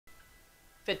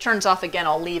If it turns off again,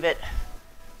 I'll leave it.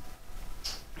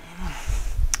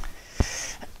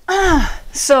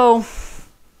 So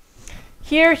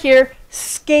here,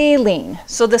 scalene.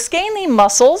 So the scalene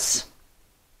muscles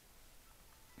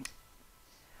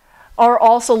are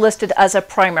also listed as a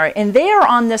primary, and they are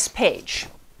on this page.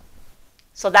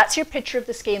 So that's your picture of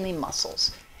the scalene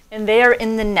muscles, and they are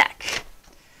in the neck.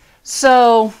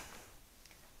 So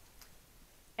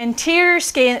anterior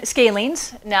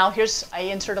scalenes, now I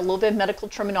insert a little bit of medical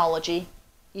terminology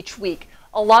each week.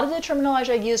 A lot of the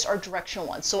terminology I use are directional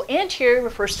ones. So anterior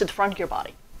refers to the front of your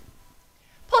body.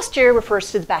 Posterior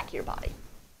refers to the back of your body.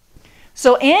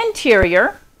 So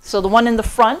anterior, so the one in the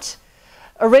front,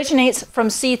 originates from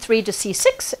C3 to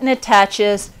C6 and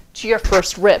attaches to your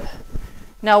first rib.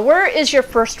 Now, where is your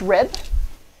first rib?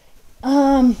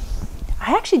 I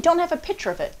actually don't have a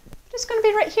picture of it, but it's going to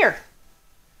be right here.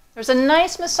 There's a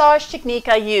nice massage technique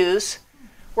I use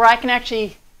where I can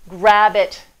actually grab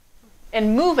it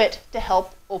and move it to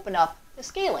help open up the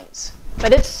scalenes.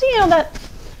 But it's, you know, that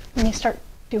when you start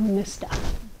doing this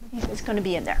stuff, it's going to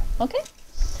be in there, okay?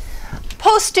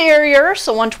 Posterior,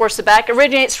 so one towards the back,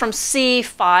 originates from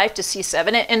C5 to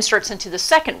C7. It inserts into the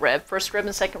second rib. First rib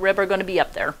and second rib are going to be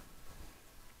up there.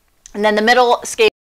 And then the middle scale